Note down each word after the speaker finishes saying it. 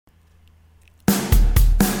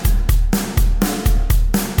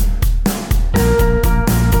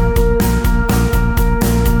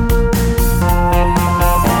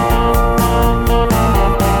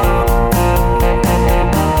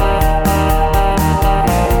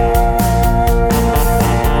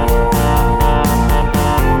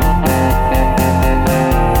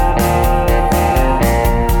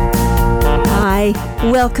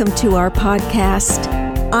Welcome to our podcast.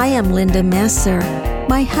 I am Linda Messer.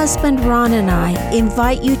 My husband Ron and I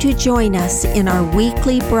invite you to join us in our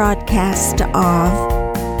weekly broadcast of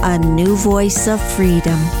A New Voice of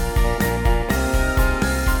Freedom.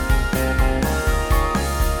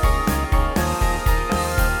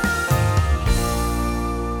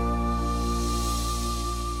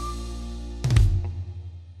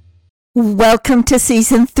 Welcome to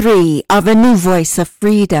Season 3 of A New Voice of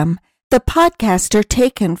Freedom. The podcasts are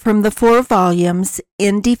taken from the 4 volumes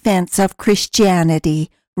In Defense of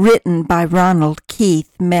Christianity, written by Ronald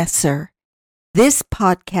Keith Messer. This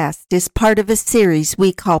podcast is part of a series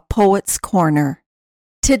we call Poet's Corner.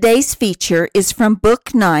 Today's feature is from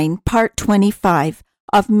Book 9, Part 25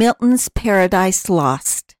 of Milton's Paradise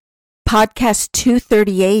Lost. Podcast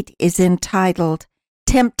 238 is entitled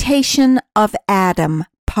Temptation of Adam,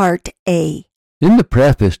 Part A. In the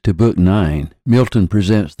preface to Book 9, Milton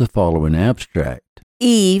presents the following abstract.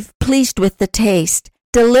 Eve, pleased with the taste,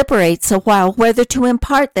 deliberates a while whether to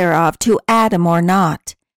impart thereof to Adam or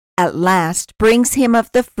not. At last brings him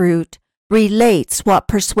of the fruit, relates what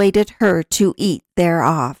persuaded her to eat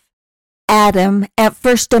thereof. Adam, at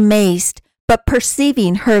first amazed, but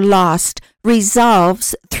perceiving her lost,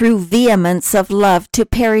 resolves through vehemence of love to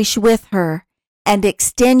perish with her, and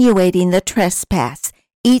extenuating the trespass,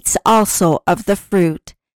 eats also of the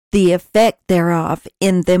fruit, the effect thereof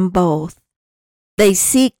in them both. They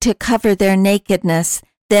seek to cover their nakedness,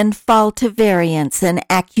 then fall to variance and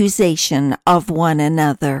accusation of one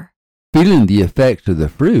another. Feeling the effects of the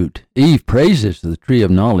fruit, Eve praises the tree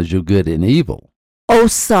of knowledge of good and evil. O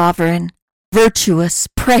Sovran, virtuous,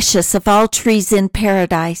 precious of all trees in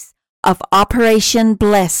paradise, of operation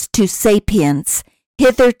blessed to Sapience,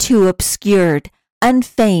 hitherto obscured,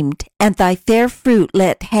 unfamed, and thy fair fruit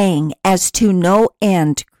let hang as to no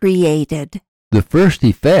end created. The first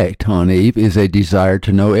effect on Eve is a desire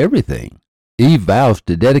to know everything. Eve vows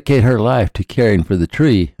to dedicate her life to caring for the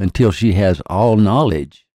tree until she has all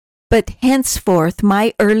knowledge. But henceforth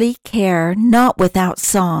my early care, not without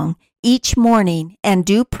song, each morning and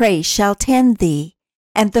due praise shall tend thee,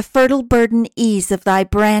 and the fertile burden ease of thy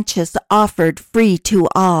branches offered free to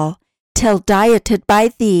all, till dieted by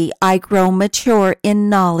thee I grow mature in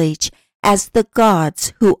knowledge, as the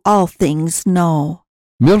gods who all things know.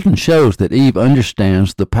 Milton shows that Eve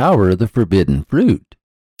understands the power of the forbidden fruit.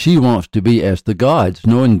 She wants to be as the gods,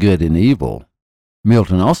 knowing good and evil.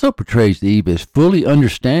 Milton also portrays Eve as fully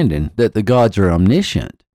understanding that the gods are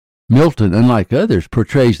omniscient. Milton, unlike others,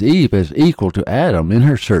 portrays Eve as equal to Adam in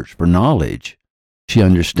her search for knowledge. She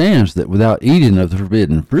understands that without eating of the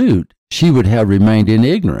forbidden fruit, she would have remained in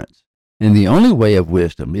ignorance. And the only way of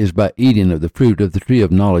wisdom is by eating of the fruit of the tree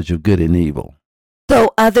of knowledge of good and evil.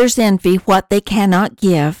 Though others envy what they cannot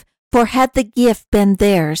give, for had the gift been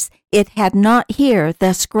theirs, it had not here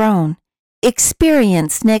thus grown.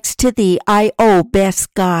 Experience next to thee I owe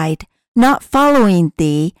best guide. Not following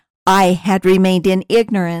thee, I had remained in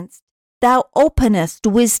ignorance. Thou openest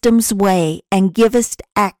wisdom's way, and giv'st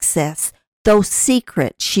access, though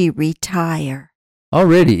secret she retire.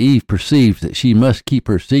 Already Eve perceives that she must keep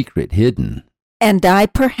her secret hidden. And I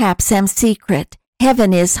perhaps am secret.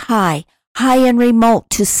 Heaven is high, high and remote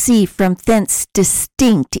to see from thence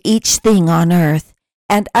distinct each thing on earth.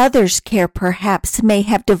 And others' care perhaps may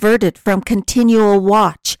have diverted from continual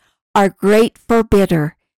watch, our great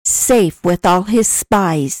forbidder, safe with all his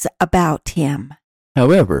spies about him.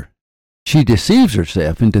 However, she deceives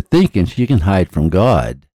herself into thinking she can hide from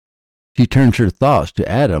God. She turns her thoughts to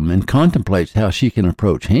Adam and contemplates how she can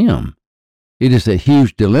approach him. It is a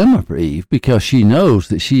huge dilemma for Eve because she knows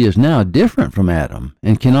that she is now different from Adam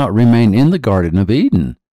and cannot remain in the Garden of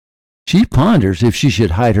Eden. She ponders if she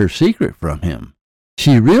should hide her secret from him.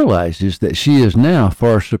 She realizes that she is now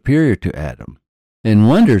far superior to Adam and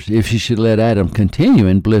wonders if she should let Adam continue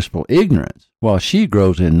in blissful ignorance while she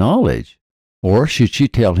grows in knowledge, or should she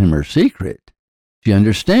tell him her secret? She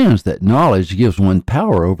understands that knowledge gives one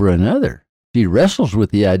power over another. She wrestles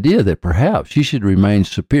with the idea that perhaps she should remain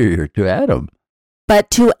superior to Adam.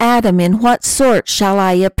 But to Adam in what sort shall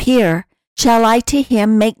I appear? Shall I to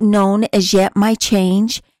him make known as yet my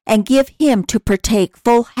change, and give him to partake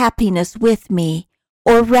full happiness with me?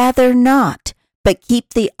 Or rather not, but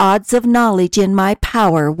keep the odds of knowledge in my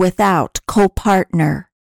power without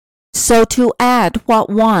co-partner? So to add what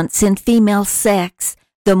wants in female sex,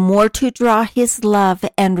 the more to draw his love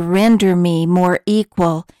and render me more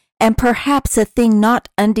equal, and perhaps a thing not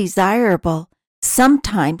undesirable,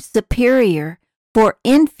 sometimes superior, for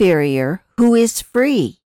inferior who is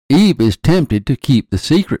free. Eve is tempted to keep the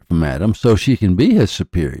secret from Adam so she can be his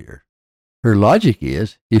superior. Her logic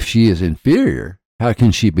is, if she is inferior, how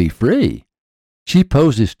can she be free? She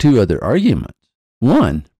poses two other arguments.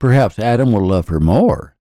 One, perhaps Adam will love her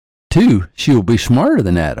more. Two, she will be smarter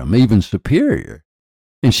than Adam, even superior.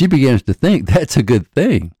 And she begins to think that's a good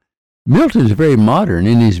thing. Milton is very modern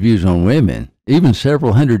in his views on women, even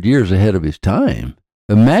several hundred years ahead of his time.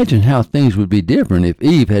 Imagine how things would be different if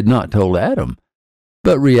Eve had not told Adam.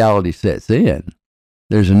 But reality sets in.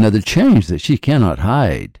 There's another change that she cannot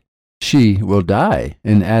hide. She will die,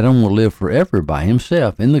 and Adam will live forever by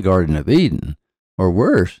himself in the Garden of Eden. Or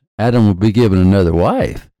worse, Adam will be given another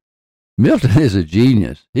wife. Milton is a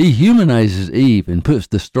genius. He humanizes Eve and puts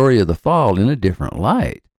the story of the fall in a different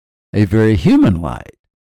light, a very human light.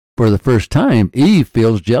 For the first time, Eve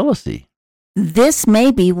feels jealousy. This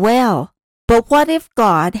may be well, but what if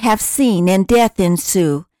God have seen and death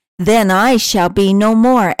ensue? Then I shall be no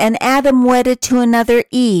more, and Adam wedded to another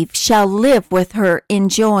Eve shall live with her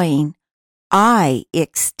enjoying. I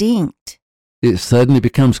extinct. It suddenly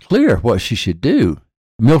becomes clear what she should do.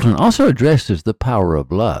 Milton also addresses the power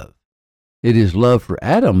of love. It is love for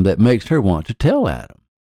Adam that makes her want to tell Adam.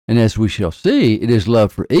 And as we shall see, it is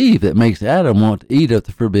love for Eve that makes Adam want to eat of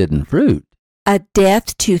the forbidden fruit. A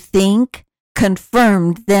death to think,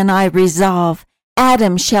 confirmed then I resolve,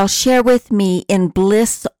 Adam shall share with me in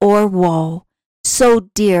bliss or woe.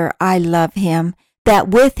 So dear I love him, that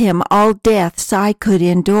with him all deaths I could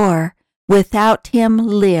endure, without him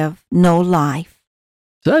live no life.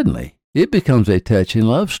 Suddenly, it becomes a touching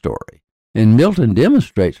love story, and Milton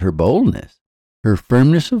demonstrates her boldness, her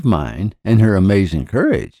firmness of mind, and her amazing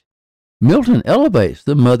courage. Milton elevates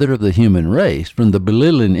the mother of the human race from the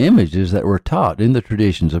belittling images that were taught in the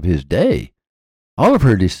traditions of his day. All of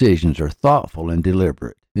her decisions are thoughtful and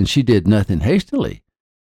deliberate, and she did nothing hastily.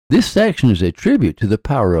 This section is a tribute to the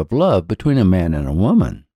power of love between a man and a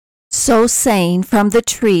woman. So saying, from the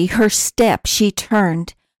tree her step she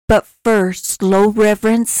turned, but first low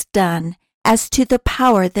reverence done, as to the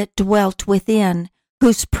power that dwelt within,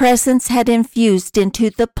 whose presence had infused into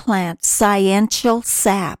the plant sciential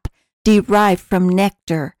sap, derived from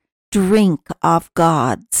nectar, drink of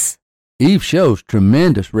gods. Eve shows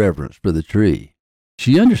tremendous reverence for the tree.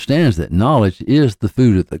 She understands that knowledge is the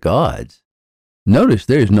food of the gods. Notice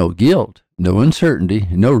there is no guilt, no uncertainty,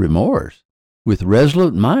 no remorse. With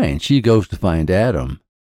resolute mind, she goes to find Adam.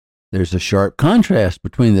 There's a sharp contrast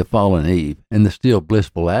between the fallen Eve and the still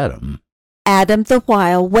blissful Adam. Adam the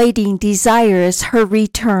while waiting desires her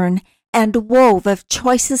return, and wove of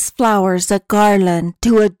choicest flowers a garland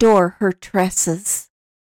to adore her tresses,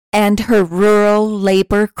 and her rural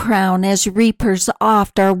labor crown, as reapers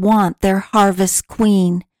oft are wont their harvest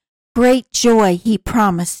queen. Great joy he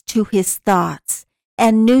promised to his thoughts,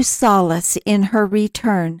 and new solace in her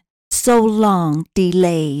return, so long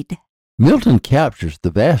delayed. Milton captures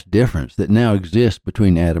the vast difference that now exists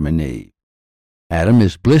between Adam and Eve. Adam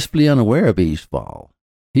is blissfully unaware of Eve's fall.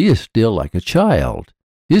 He is still like a child.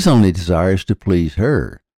 His only desire is to please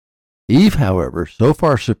her. Eve, however, so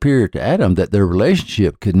far superior to Adam that their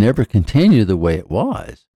relationship could never continue the way it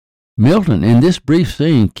was. Milton, in this brief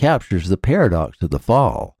scene, captures the paradox of the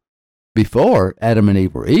fall. Before, Adam and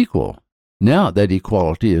Eve were equal. Now that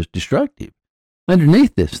equality is destructive.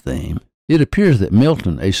 Underneath this theme, it appears that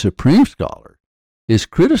Milton, a supreme scholar, is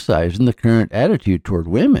criticizing the current attitude toward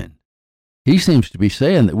women. He seems to be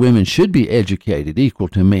saying that women should be educated equal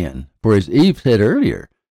to men, for as Eve said earlier,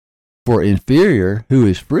 for inferior who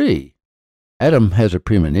is free. Adam has a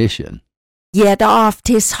premonition. Yet oft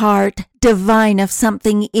his heart, divine of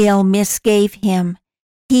something ill, misgave him.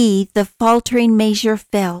 He the faltering measure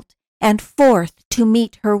felt, and forth to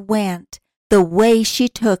meet her went, the way she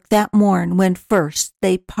took that morn when first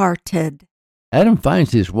they parted. Adam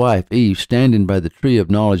finds his wife Eve standing by the tree of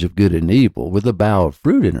knowledge of good and evil with a bough of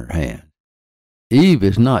fruit in her hand. Eve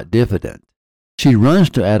is not diffident. She runs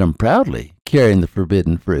to Adam proudly, carrying the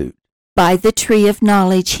forbidden fruit. By the tree of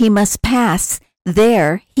knowledge he must pass.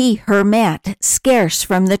 There he her met, scarce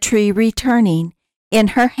from the tree returning. In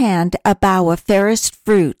her hand a bough of fairest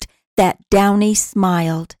fruit, that downy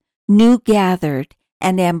smiled, new gathered,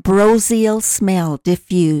 and ambrosial smell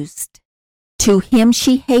diffused. To him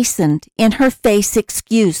she hastened, in her face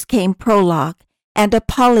excuse came prologue, and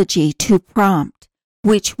apology to prompt,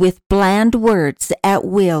 which with bland words at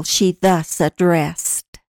will she thus addressed.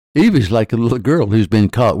 Eve is like a little girl who's been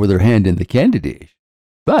caught with her hand in the candy dish.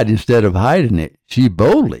 But instead of hiding it, she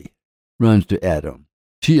boldly runs to Adam.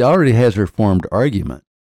 She already has her formed argument.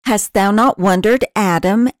 Hast thou not wondered,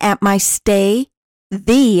 Adam, at my stay?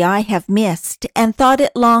 Thee I have missed, and thought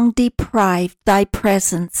it long deprived thy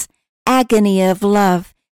presence. Agony of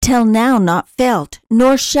love, till now not felt,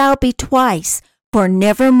 nor shall be twice, for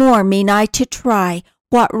nevermore mean I to try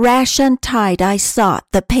What rash untide I sought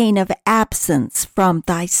the pain of absence from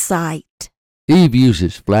thy sight. Eve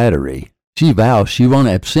uses flattery. She vows she won't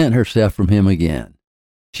absent herself from him again.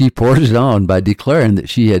 She pours it on by declaring that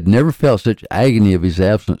she had never felt such agony of his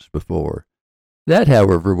absence before. That,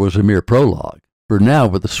 however, was a mere prologue, for now,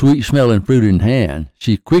 with the sweet-smelling fruit in hand,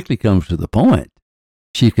 she quickly comes to the point.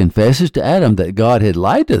 She confesses to Adam that God had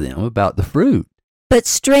lied to them about the fruit. But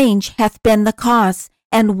strange hath been the cause,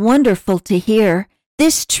 and wonderful to hear.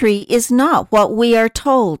 This tree is not what we are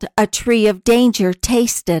told, a tree of danger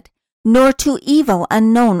tasted, nor to evil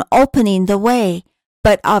unknown opening the way,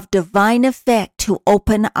 but of divine effect to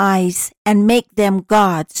open eyes, and make them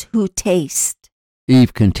gods who taste.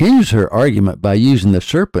 Eve continues her argument by using the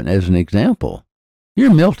serpent as an example. Here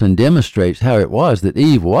Milton demonstrates how it was that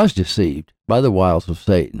Eve was deceived by the wiles of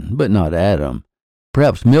Satan, but not Adam.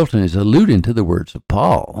 Perhaps Milton is alluding to the words of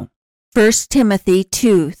Paul. 1 Timothy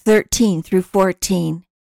 2:13-14.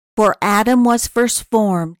 For Adam was first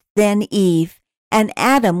formed, then Eve, and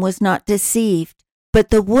Adam was not deceived, but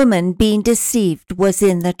the woman being deceived was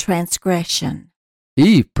in the transgression.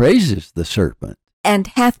 Eve praises the serpent. And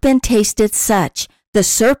hath been tasted such, the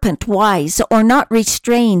serpent wise, or not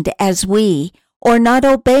restrained as we, or not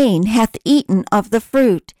obeying, hath eaten of the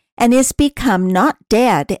fruit, and is become not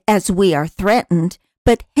dead as we are threatened,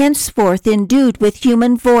 but henceforth endued with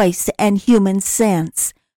human voice and human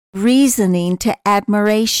sense, reasoning to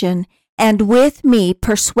admiration, and with me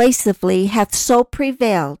persuasively hath so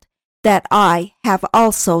prevailed, that I have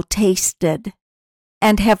also tasted,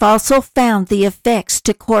 and have also found the effects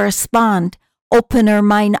to correspond, opener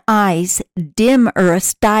mine eyes, dimmer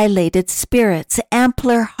dilated spirits,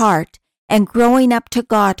 ampler heart, and growing up to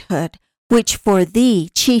godhood, which for thee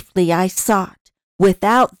chiefly I sought,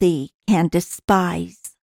 without thee can despise.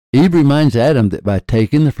 Eve reminds Adam that by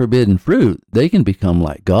taking the forbidden fruit, they can become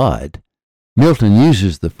like God. Milton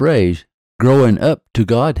uses the phrase, growing up to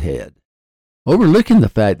Godhead. Overlooking the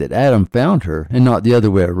fact that Adam found her, and not the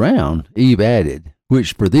other way around, Eve added,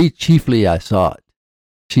 which for thee chiefly I sought.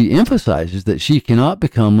 She emphasizes that she cannot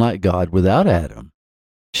become like God without Adam.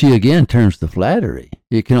 She again turns to flattery.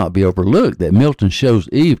 It cannot be overlooked that Milton shows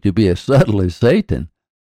Eve to be as subtle as Satan.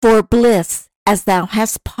 For bliss, as thou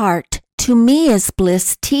hast part, to me is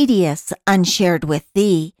bliss tedious, unshared with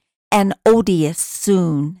thee, and odious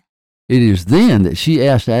soon. It is then that she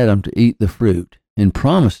asks Adam to eat the fruit, and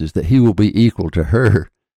promises that he will be equal to her.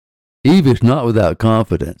 Eve is not without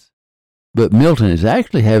confidence, but Milton is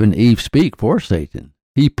actually having Eve speak for Satan.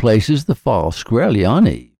 He places the fall squarely on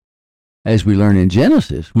Eve. As we learn in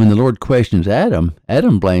Genesis, when the Lord questions Adam,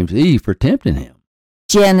 Adam blames Eve for tempting him.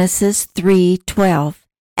 Genesis 3:12.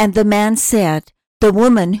 And the man said, The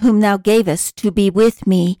woman whom thou gavest to be with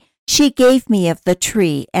me, she gave me of the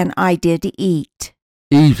tree, and I did eat.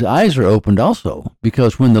 Eve's eyes are opened also,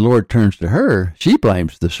 because when the Lord turns to her, she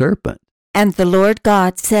blames the serpent. And the Lord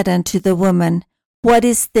God said unto the woman, What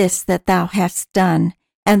is this that thou hast done?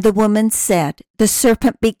 And the woman said, The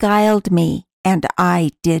serpent beguiled me, and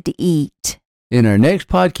I did eat. In our next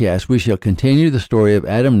podcast, we shall continue the story of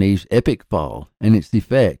Adam and Eve's epic fall and its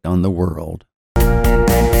effect on the world.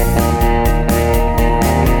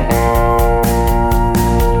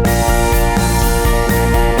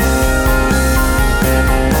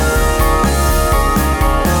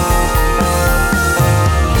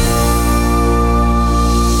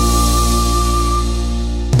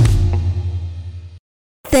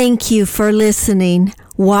 Thank you for listening.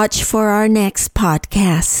 Watch for our next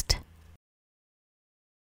podcast.